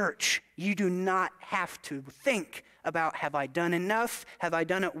 Church, you do not have to think about, have I done enough? Have I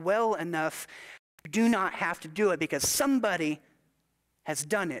done it well enough? You do not have to do it because somebody has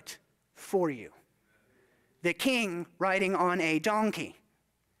done it for you. The king riding on a donkey,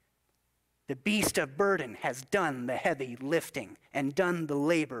 the beast of burden, has done the heavy lifting and done the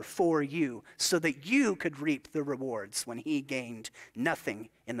labor for you so that you could reap the rewards when he gained nothing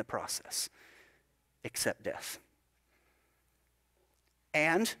in the process except death.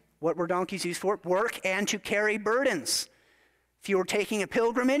 And what were donkeys used for? Work and to carry burdens. If you were taking a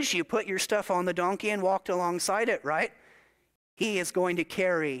pilgrimage, you put your stuff on the donkey and walked alongside it, right? He is going to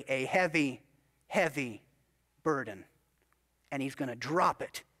carry a heavy, heavy burden, and he's going to drop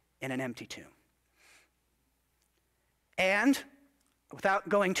it in an empty tomb. And without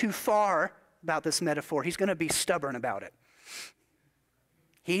going too far about this metaphor, he's going to be stubborn about it.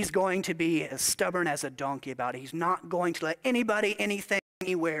 He's going to be as stubborn as a donkey about it. He's not going to let anybody, anything,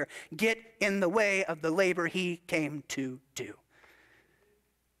 anywhere get in the way of the labor he came to do.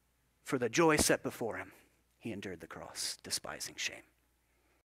 For the joy set before him, he endured the cross, despising shame.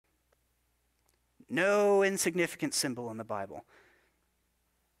 No insignificant symbol in the Bible.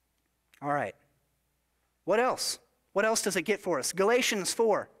 All right. What else? What else does it get for us? Galatians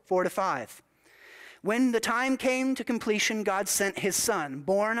 4:4-5. When the time came to completion, God sent his son,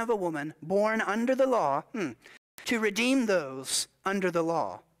 born of a woman, born under the law, to redeem those under the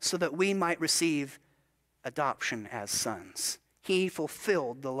law, so that we might receive adoption as sons. He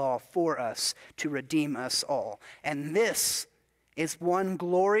fulfilled the law for us to redeem us all. And this is one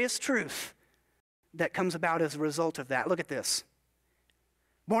glorious truth that comes about as a result of that. Look at this.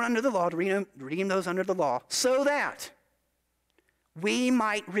 Born under the law, to redeem those under the law, so that we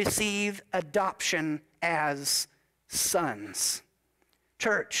might receive adoption as sons.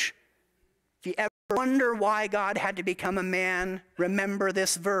 Church, if you ever wonder why God had to become a man, remember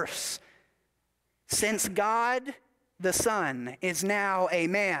this verse. Since God, the Son, is now a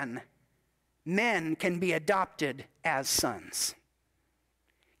man, men can be adopted as sons.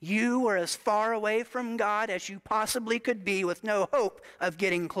 You were as far away from God as you possibly could be with no hope of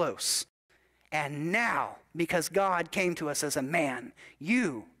getting close. And now, because God came to us as a man,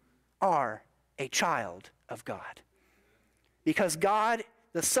 you are a child of God. Because God,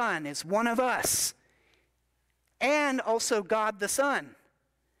 the Son, is one of us, and also God, the Son,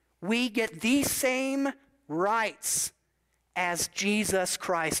 we get these same rights as Jesus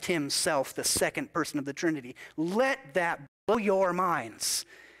Christ himself, the second person of the Trinity. Let that blow your minds.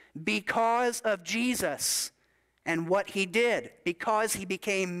 Because of Jesus and what he did, because he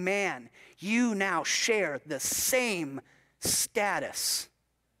became man, you now share the same status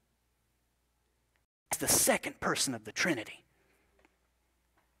as the second person of the Trinity.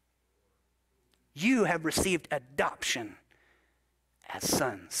 You have received adoption as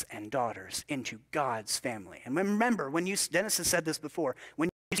sons and daughters into God's family. And remember, Dennis has said this before, when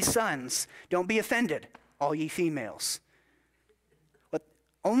you see sons, don't be offended, all ye females.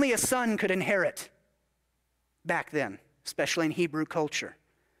 Only a son could inherit back then, especially in Hebrew culture.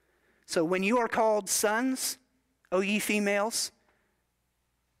 So when you are called sons, O ye females,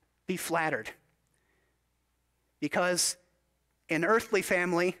 be flattered. Because in earthly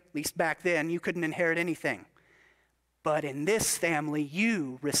family, at least back then, you couldn't inherit anything. But in this family,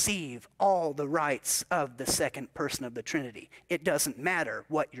 you receive all the rights of the second person of the Trinity. It doesn't matter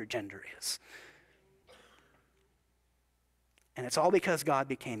what your gender is. And it's all because God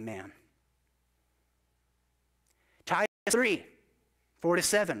became man. Titus 3,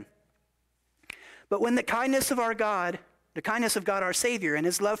 4-7. But when the kindness of God our Savior and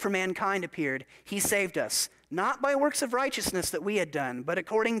his love for mankind appeared, he saved us, not by works of righteousness that we had done, but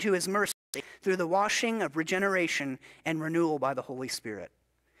according to his mercy, through the washing of regeneration and renewal by the Holy Spirit.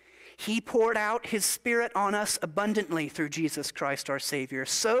 He poured out his Spirit on us abundantly through Jesus Christ our Savior,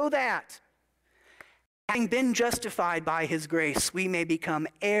 so that, having been justified by his grace, we may become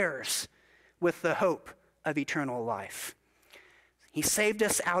heirs with the hope of eternal life. He saved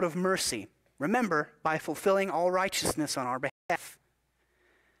us out of mercy, remember, by fulfilling all righteousness on our behalf.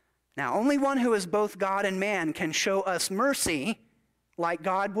 Now, only one who is both God and man can show us mercy like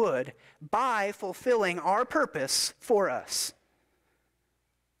God would by fulfilling our purpose for us.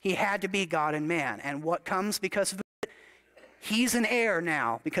 He had to be God and man. And what comes because of it? He's an heir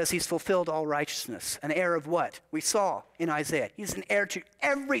now because he's fulfilled all righteousness. An heir of what? We saw in Isaiah. He's an heir to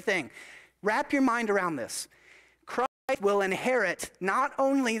everything. Wrap your mind around this. Christ will inherit not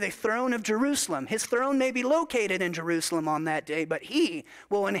only the throne of Jerusalem. His throne may be located in Jerusalem on that day, but he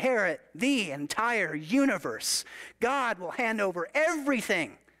will inherit the entire universe. God will hand over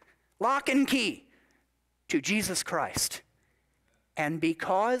everything, lock and key, to Jesus Christ. And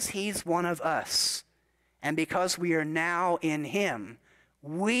because he's one of us, and because we are now in him,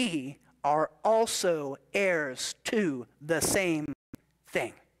 we are also heirs to the same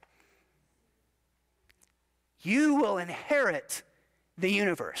thing. You will inherit the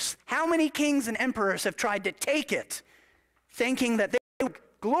universe. How many kings and emperors have tried to take it, thinking that they were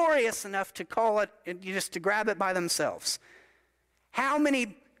glorious enough to call it, just to grab it by themselves? How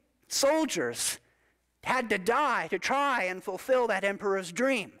many soldiers had to die to try and fulfill that emperor's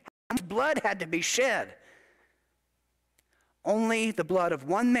dream? How much blood had to be shed? Only the blood of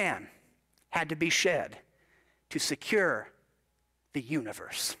one man had to be shed to secure the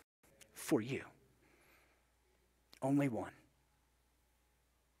universe for you. Only one.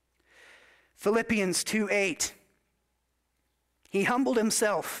 Philippians 2:8. He humbled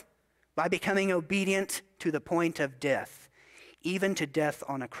himself by becoming obedient to the point of death, even to death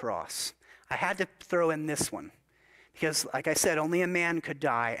on a cross. I had to throw in this one because, like I said, only a man could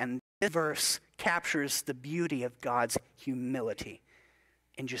die, and this verse captures the beauty of God's humility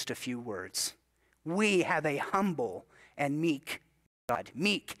in just a few words. We have a humble and meek God.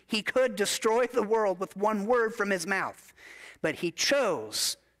 Meek. He could destroy the world with one word from his mouth, but he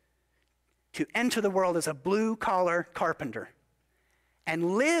chose to enter the world as a blue-collar carpenter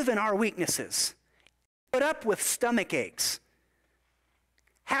and live in our weaknesses, put up with stomach aches,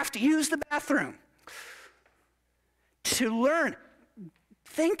 have to use the bathroom, to learn.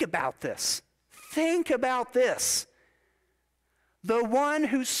 Think about this. Think about this. The one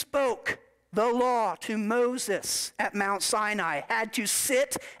who spoke the law to Moses at Mount Sinai had to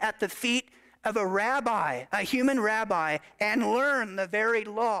sit at the feet of a rabbi, a human rabbi, and learn the very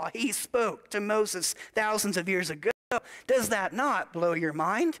law he spoke to Moses thousands of years ago. Does that not blow your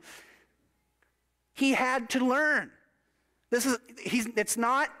mind? He had to learn.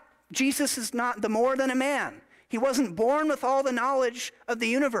 Jesus is not the more than a man. He wasn't born with all the knowledge of the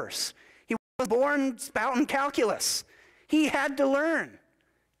universe. He wasn't born spouting calculus. He had to learn,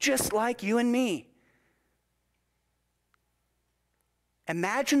 just like you and me.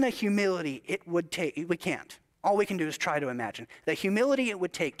 Imagine the humility it would take. We can't. All we can do is try to imagine the humility it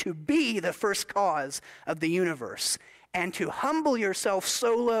would take to be the first cause of the universe and to humble yourself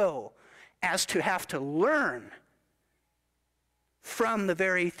so low as to have to learn from the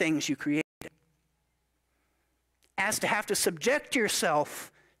very things you created, as to have to subject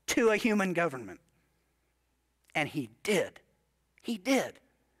yourself to a human government. And he did. He did.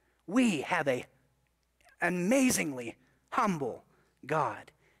 We have an amazingly humble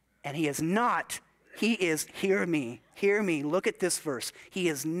God. And he is, hear me, look at this verse. He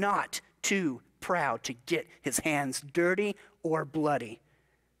is not too proud to get his hands dirty or bloody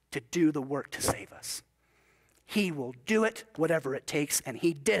to do the work to save us. He will do it, whatever it takes, and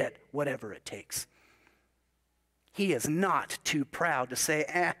he did it, whatever it takes. He is not too proud to say,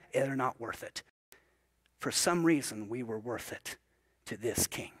 they're not worth it. For some reason, we were worth it to this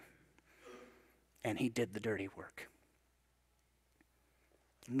king. And he did the dirty work.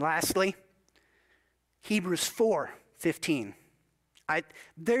 And lastly, Hebrews 4:15.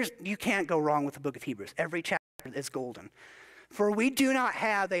 You can't go wrong with the book of Hebrews. Every chapter is golden. For we do not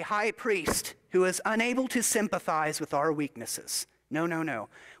have a high priest who is unable to sympathize with our weaknesses. No, no, no.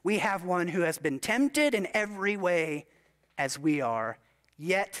 We have one who has been tempted in every way as we are,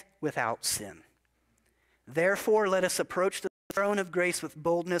 yet without sin. Therefore, let us approach the throne of grace with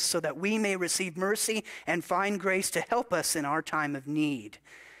boldness so that we may receive mercy and find grace to help us in our time of need.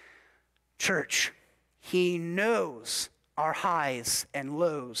 Church, he knows our highs and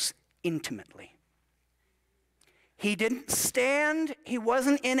lows intimately. He didn't stand, he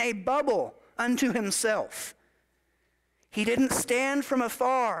wasn't in a bubble unto himself. He didn't stand from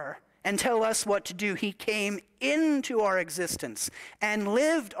afar and tell us what to do. He came into our existence and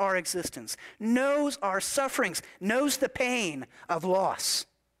lived our existence, knows our sufferings, knows the pain of loss,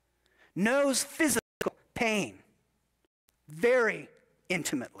 knows physical pain very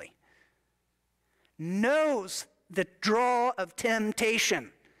intimately, knows the draw of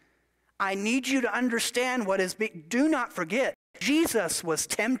temptation. I need you to understand what is big. Do not forget, Jesus was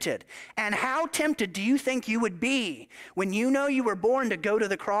tempted. And how tempted do you think you would be when you know you were born to go to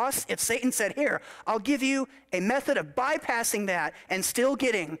the cross if Satan said, here, I'll give you a method of bypassing that and still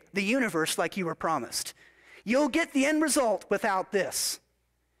getting the universe like you were promised. You'll get the end result without this.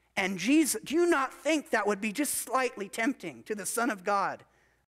 And Jesus, do you not think that would be just slightly tempting to the Son of God,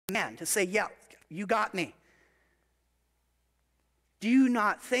 man, to say, yeah, you got me? Do you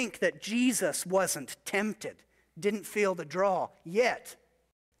not think that Jesus wasn't tempted, didn't feel the draw, yet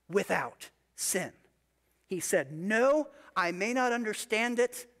without sin? He said, no, I may not understand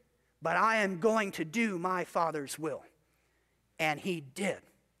it, but I am going to do my Father's will. And he did.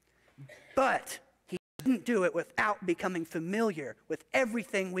 But he didn't do it without becoming familiar with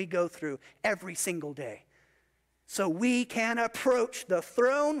everything we go through every single day. So we can approach the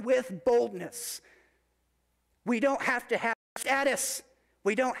throne with boldness. We don't have to have status.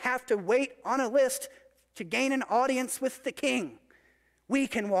 We don't have to wait on a list to gain an audience with the king. We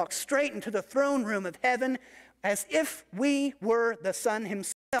can walk straight into the throne room of heaven as if we were the Son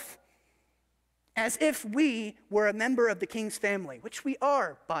himself, as if we were a member of the king's family, which we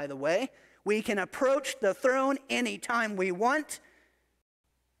are, by the way. We can approach the throne anytime we want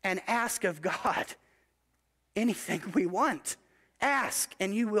and ask of God anything we want. Ask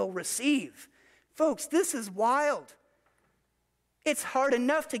and you will receive. Folks, this is wild. It's hard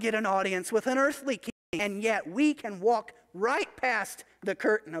enough to get an audience with an earthly king, and yet we can walk right past the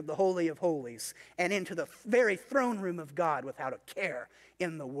curtain of the Holy of Holies and into the very throne room of God without a care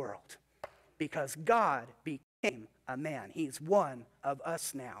in the world, because God became a man. He's one of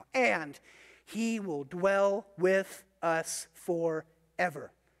us now, and he will dwell with us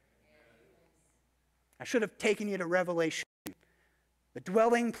forever. I should have taken you to Revelation. The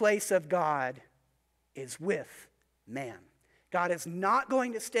dwelling place of God is with man. God is not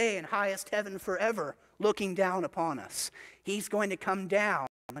going to stay in highest heaven forever looking down upon us. He's going to come down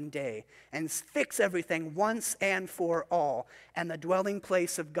one day and fix everything once and for all. And the dwelling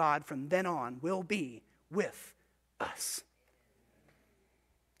place of God from then on will be with us.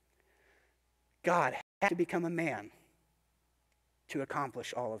 God had to become a man to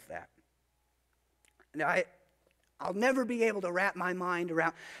accomplish all of that. Now, I'll never be able to wrap my mind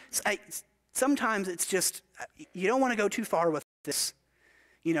around. Sometimes it's just, you don't want to go too far with this.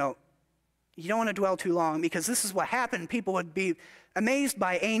 You know, you don't want to dwell too long, because this is what happened. People would be amazed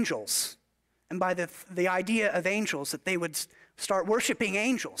by angels and by the idea of angels, that they would start worshiping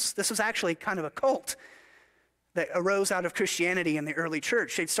angels. This was actually kind of a cult that arose out of Christianity in the early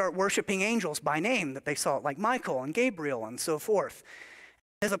church. They'd start worshiping angels by name that they saw, like Michael and Gabriel and so forth.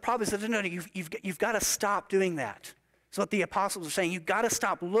 There's a problem. He said, no, you've got to stop doing that. That's what the apostles are saying. You've got to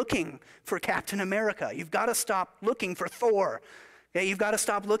stop looking for Captain America. You've got to stop looking for Thor. Okay? You've got to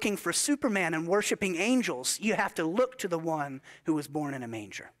stop looking for Superman and worshiping angels. You have to look to the one who was born in a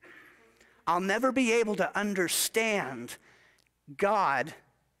manger. I'll never be able to understand God,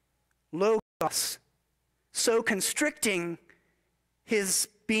 Logos, so constricting his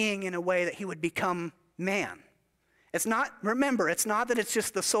being in a way that he would become man. Remember, it's not that it's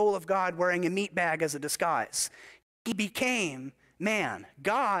just the soul of God wearing a meat bag as a disguise. He became man.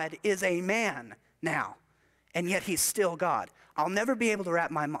 God is a man now, and yet he's still God. I'll never be able to wrap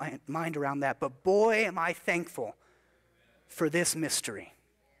my mind around that, but boy, am I thankful for this mystery.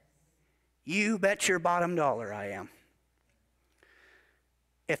 You bet your bottom dollar I am.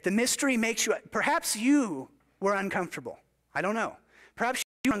 If the mystery makes you, perhaps you were uncomfortable. I don't know. Perhaps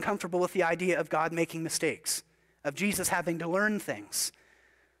you were uncomfortable with the idea of God making mistakes, of Jesus having to learn things,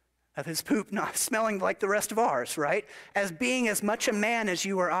 of his poop not smelling like the rest of ours, right? As being as much a man as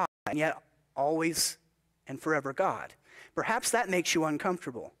you or I, and yet always and forever God. Perhaps that makes you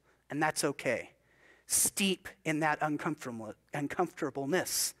uncomfortable, and that's okay. steep in that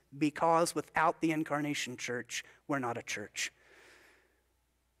uncomfortableness, because without the Incarnation Church, we're not a church.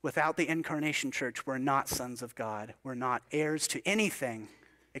 Without the Incarnation Church, we're not sons of God. We're not heirs to anything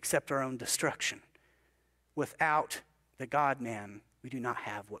except our own destruction. Without the God-man, we do not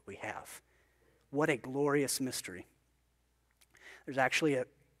have what we have. What a glorious mystery.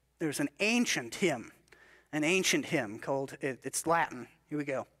 There's an ancient hymn called, it's Latin. Here we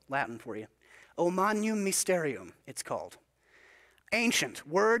go, Latin for you. O Magnum Mysterium, it's called. Ancient.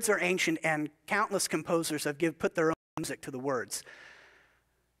 Words are ancient, and countless composers have put their own music to the words.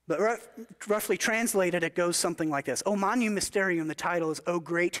 But roughly translated, it goes something like this. O Magnum Mysterium, the title is O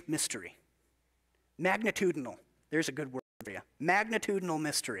Great Mystery. Magnitudinal. There's a good word for you. Magnitudinal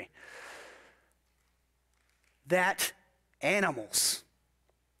mystery. That animals,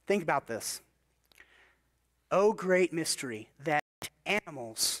 think about this. O great mystery, that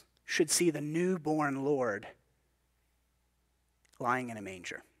animals should see the newborn Lord lying in a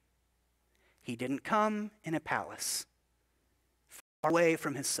manger. He didn't come in a palace, far away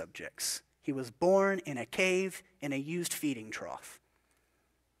from his subjects. He was born in a cave in a used feeding trough.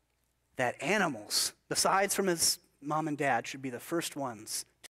 That animals, besides from his mom and dad, should be the first ones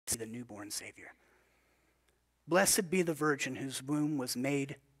to see the newborn Savior. Blessed be the virgin whose womb was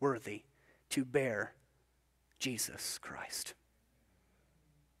made worthy to bear Jesus Christ.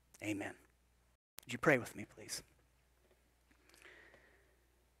 Amen. Would you pray with me, please?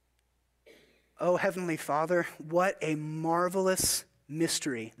 Oh, Heavenly Father, what a marvelous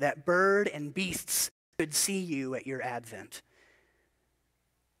mystery that bird and beasts could see you at your advent,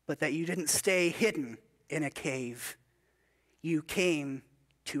 but that you didn't stay hidden in a cave. You came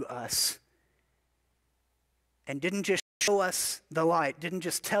to us and didn't just show us the light, didn't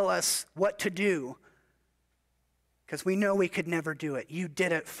just tell us what to do, because we know we could never do it. You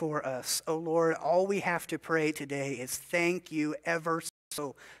did it for us. Oh Lord, all we have to pray today is thank you ever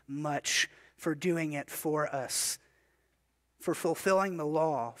so much for doing it for us, for fulfilling the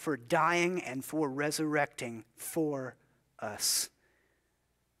law, for dying and for resurrecting for us.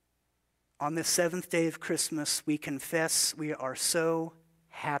 On this seventh day of Christmas, we confess we are so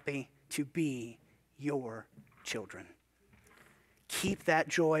happy to be your children. Keep that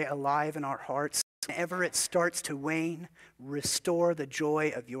joy alive in our hearts. Whenever it starts to wane, restore the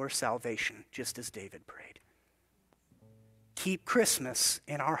joy of your salvation, just as David prayed. Keep Christmas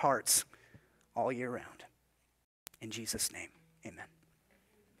in our hearts all year round. In Jesus' name, amen.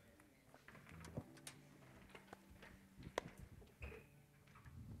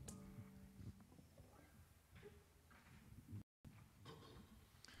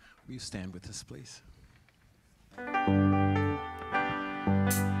 Will you stand with us, please?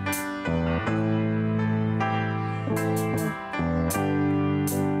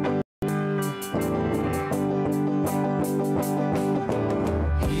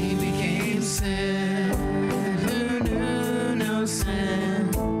 He became sin, who knew no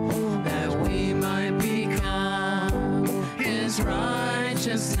sin, that we might become his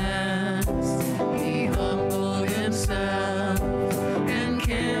righteousness. He humbled himself and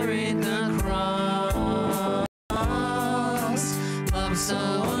carried the cross. Love so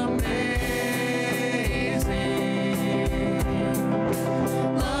amazing,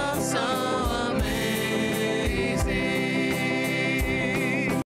 love so amazing.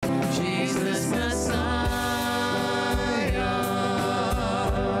 Jesus Messiah,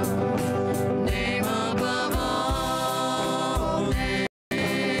 name above all names.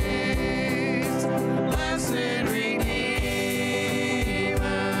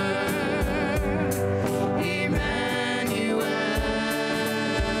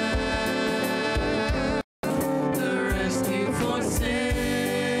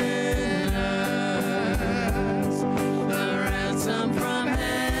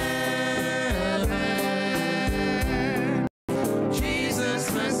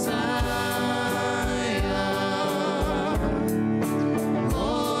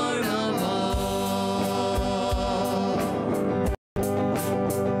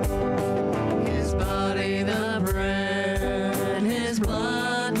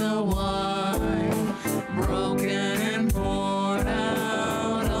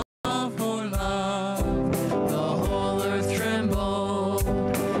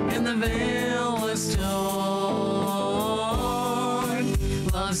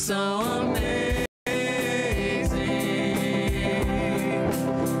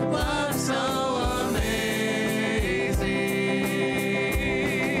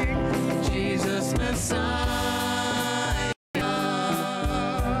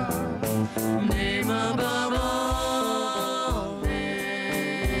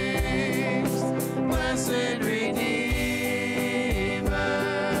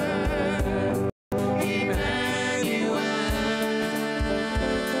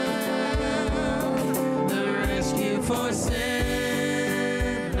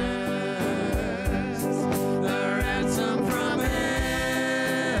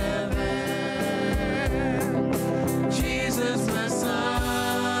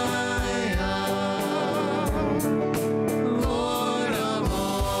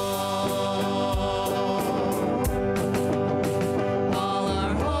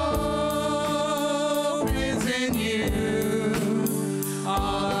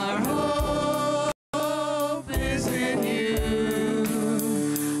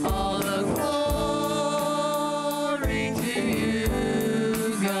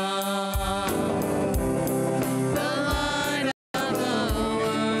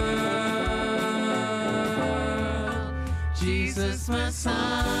 Messiah,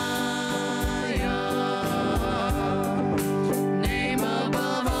 name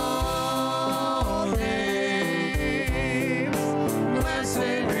above all names,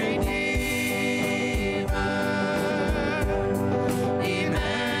 blessed Redeemer,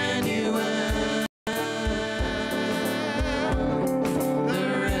 Emmanuel, the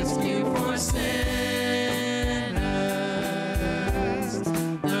rescue for sinners,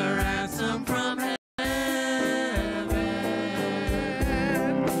 the ransom from heaven.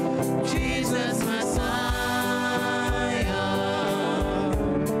 Jesus Messiah,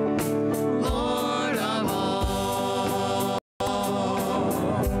 Lord of all.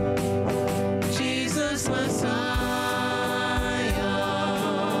 Jesus Messiah,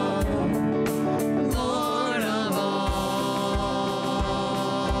 Lord of all.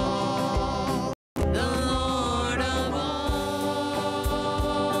 The Lord of all.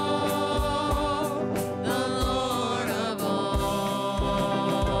 The Lord of all.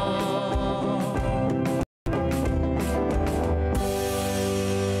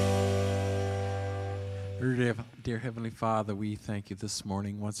 Dear Heavenly Father, we thank you this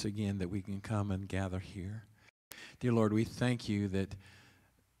morning once again that we can come and gather here. Dear Lord, we thank you that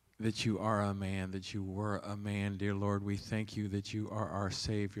you are a man, that you were a man. Dear Lord, we thank you that you are our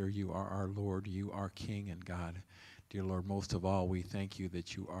Savior, you are our Lord, you are King and God. Dear Lord, most of all, we thank you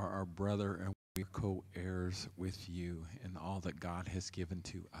that you are our brother and we're co-heirs with you in all that God has given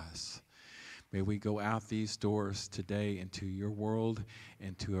to us. May we go out these doors today into your world,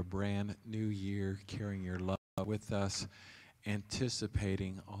 into a brand new year, carrying your love with us,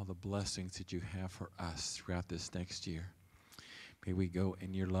 anticipating all the blessings that you have for us throughout this next year. May we go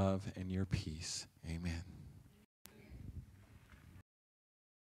in your love and your peace. Amen.